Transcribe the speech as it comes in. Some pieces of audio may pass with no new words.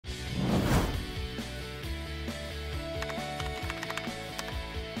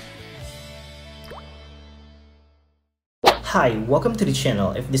Hi, welcome to the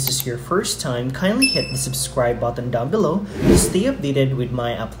channel. If this is your first time, kindly hit the subscribe button down below to stay updated with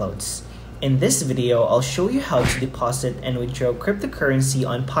my uploads. In this video, I'll show you how to deposit and withdraw cryptocurrency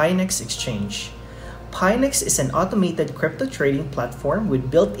on Pionex Exchange. Pionex is an automated crypto trading platform with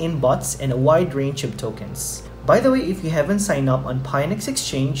built-in bots and a wide range of tokens. By the way, if you haven't signed up on Pionex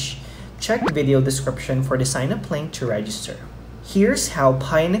Exchange, check the video description for the sign-up link to register. Here's how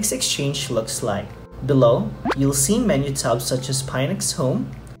Pionex Exchange looks like. Below, you'll see menu tabs such as Pionex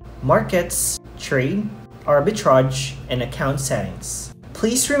Home, Markets, Trade, Arbitrage, and Account Settings.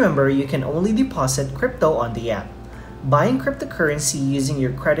 Please remember you can only deposit crypto on the app. Buying cryptocurrency using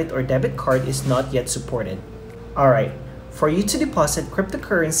your credit or debit card is not yet supported. Alright, for you to deposit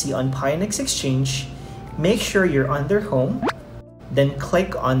cryptocurrency on Pionex Exchange, make sure you're under Home, then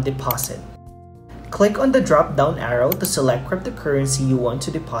click on Deposit. Click on the drop-down arrow to select cryptocurrency you want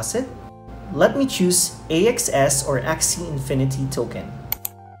to deposit. Let me choose AXS or Axie Infinity token.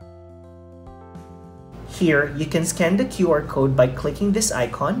 Here, you can scan the QR code by clicking this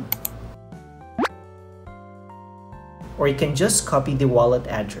icon, or you can just copy the wallet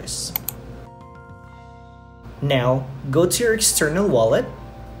address. Now, go to your external wallet.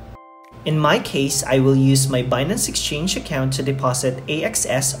 In my case, I will use my Binance Exchange account to deposit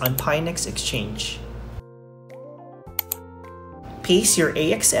AXS on Pionex Exchange. Paste your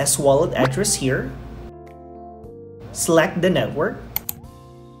AXS wallet address here. Select the network.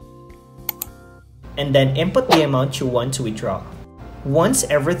 And then input the amount you want to withdraw. Once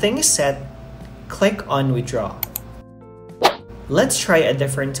everything is set, click on Withdraw. Let's try a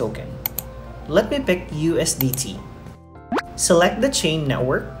different token. Let me pick USDT. Select the chain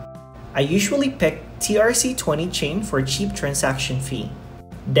network. I usually pick TRC20 chain for cheap transaction fee.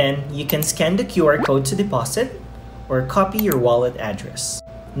 Then you can scan the QR code to deposit or copy your wallet address.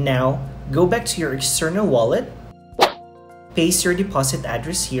 Now, go back to your external wallet. Paste your deposit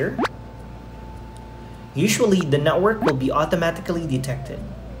address here. Usually, the network will be automatically detected.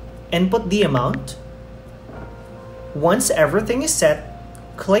 Input the amount. Once everything is set,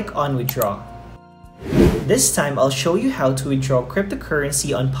 click on Withdraw. This time, I'll show you how to withdraw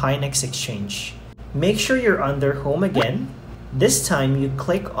cryptocurrency on Pionex Exchange. Make sure you're under Home again. This time, you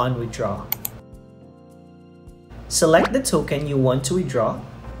click on Withdraw. Select the token you want to withdraw.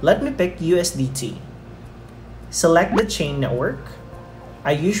 Let me pick USDT. Select the chain network.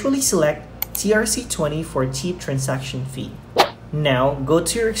 I usually select TRC20 for cheap transaction fee. Now, go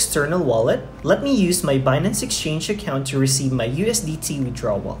to your external wallet. Let me use my Binance Exchange account to receive my USDT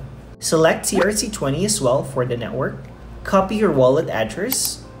withdrawal. Select TRC20 as well for the network. Copy your wallet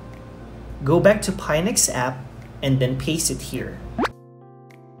address. Go back to Pionex app and then paste it here.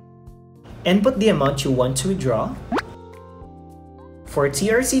 Input the amount you want to withdraw. For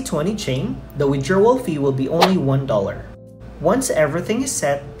TRC20 chain, the withdrawal fee will be only $1. Once everything is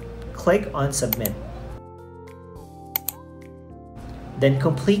set, click on Submit. Then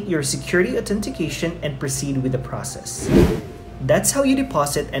complete your security authentication and proceed with the process. That's how you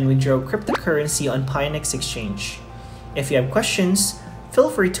deposit and withdraw cryptocurrency on Pionex Exchange. If you have questions,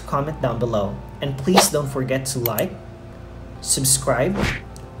 feel free to comment down below. And please don't forget to like, subscribe,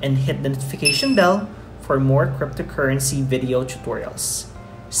 and hit the notification bell for more cryptocurrency video tutorials.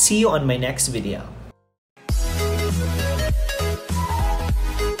 See you on my next video.